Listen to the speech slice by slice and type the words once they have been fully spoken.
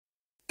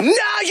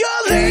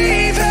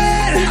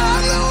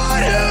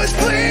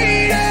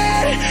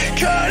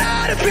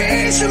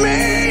piece of me,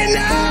 and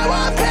now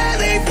I'm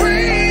barely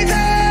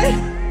breathing.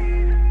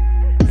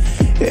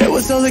 It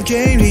was all a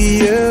game to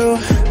you,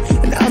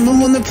 and I'm the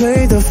one that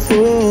played the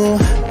fool.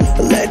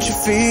 I let you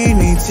feed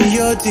me to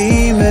your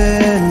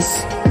demons,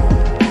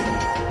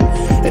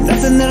 and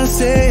nothing that I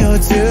say or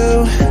do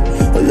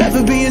will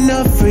ever be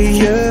enough for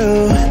you.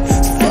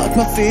 So fuck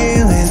my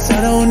feelings, I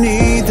don't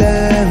need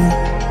them.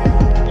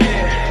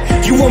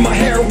 You were my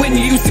heroin,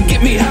 you used to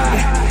get me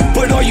high,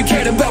 but all you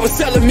cared about was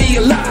selling me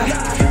a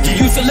lie.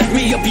 You used to lift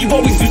me up, you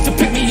always used to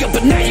pick me up,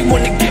 but now you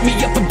wanna get me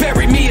up and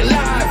bury me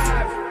alive.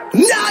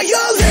 Now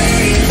you're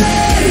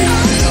leaving,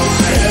 I'm the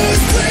one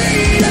who's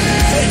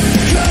bleeding.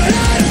 Cut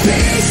out a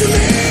piece of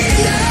me,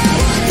 now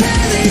I'm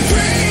barely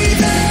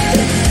breathing.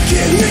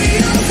 Give me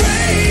a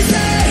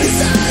reason,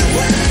 inside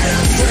when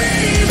I'm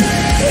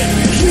screaming.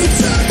 You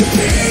took a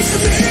piece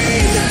of me,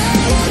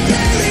 now I'm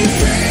barely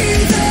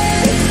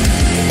breathing.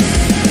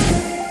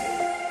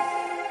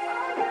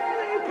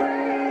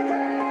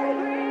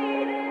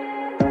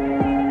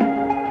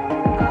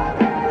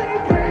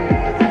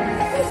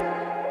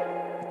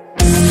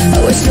 I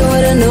wish I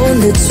would've known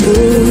the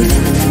truth,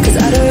 'cause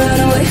I'd have run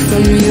away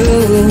from you.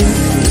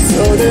 You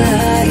told a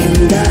lie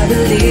and I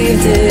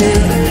believed it,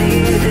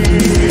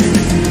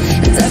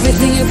 and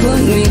everything you put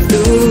me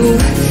through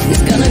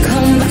is gonna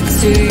come back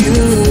to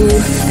you.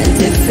 And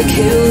if it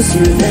kills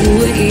you, then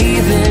we're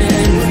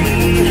even.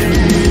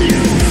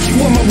 You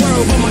were my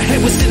world, but my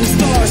head was in the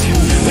stars,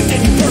 but then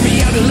you burned me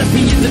out and left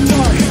me in the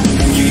dark.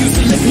 You used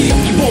to lift me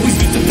up, you always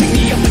used to pick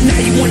me up, but now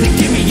you wanna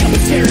give me up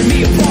and tearing me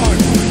apart.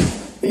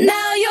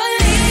 Now you're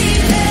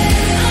leaving,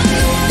 I'm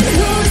the one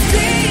who's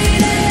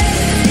bleeding.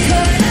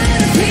 Cut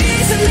out a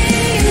piece of me,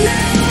 and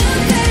now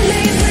I'm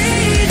barely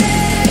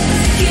breathing.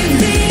 Give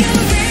me a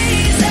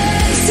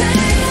reason,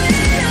 time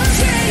when I'm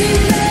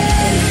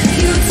dreaming.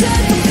 You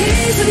took a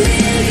piece of me,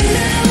 and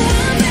now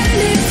I'm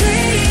barely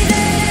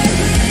breathing.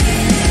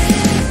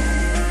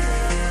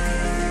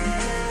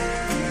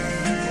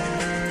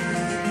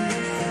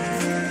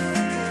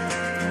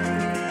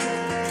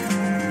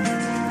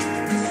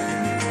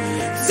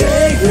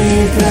 Take me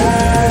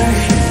back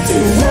to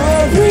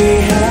what we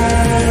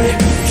had.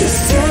 Just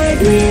take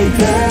me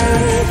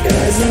back,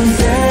 'cause I'm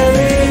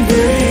barely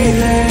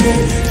breathing.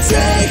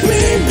 Take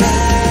me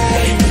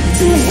back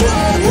to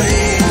what we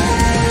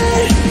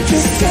had.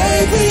 Just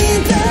take me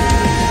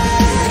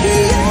back,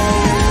 yeah.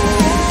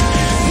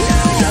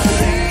 Now you're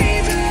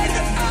leaving,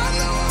 I'm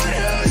the one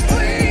who's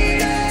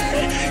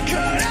bleeding.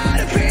 Cut out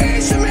a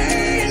piece of me,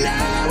 and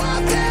now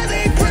I'm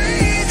barely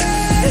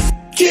breathing.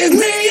 Give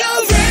me a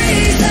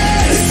reason,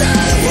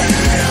 inside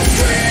when I'm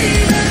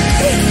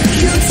screaming.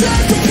 You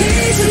took a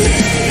piece of me,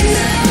 and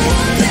now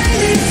I'm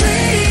barely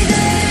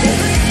breathing.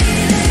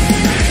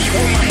 You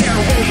were my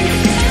heroin, you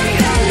used to get me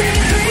high,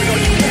 but all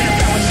you cared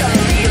about was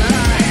selling me a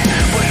lie.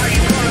 But how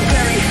you gonna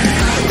bury me?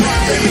 I'm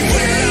barely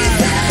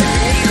breathing.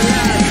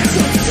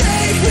 So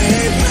take me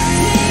back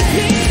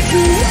to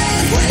what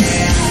we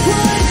had.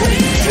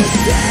 Just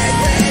take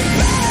me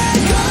back,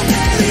 I'm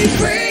barely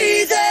breathing.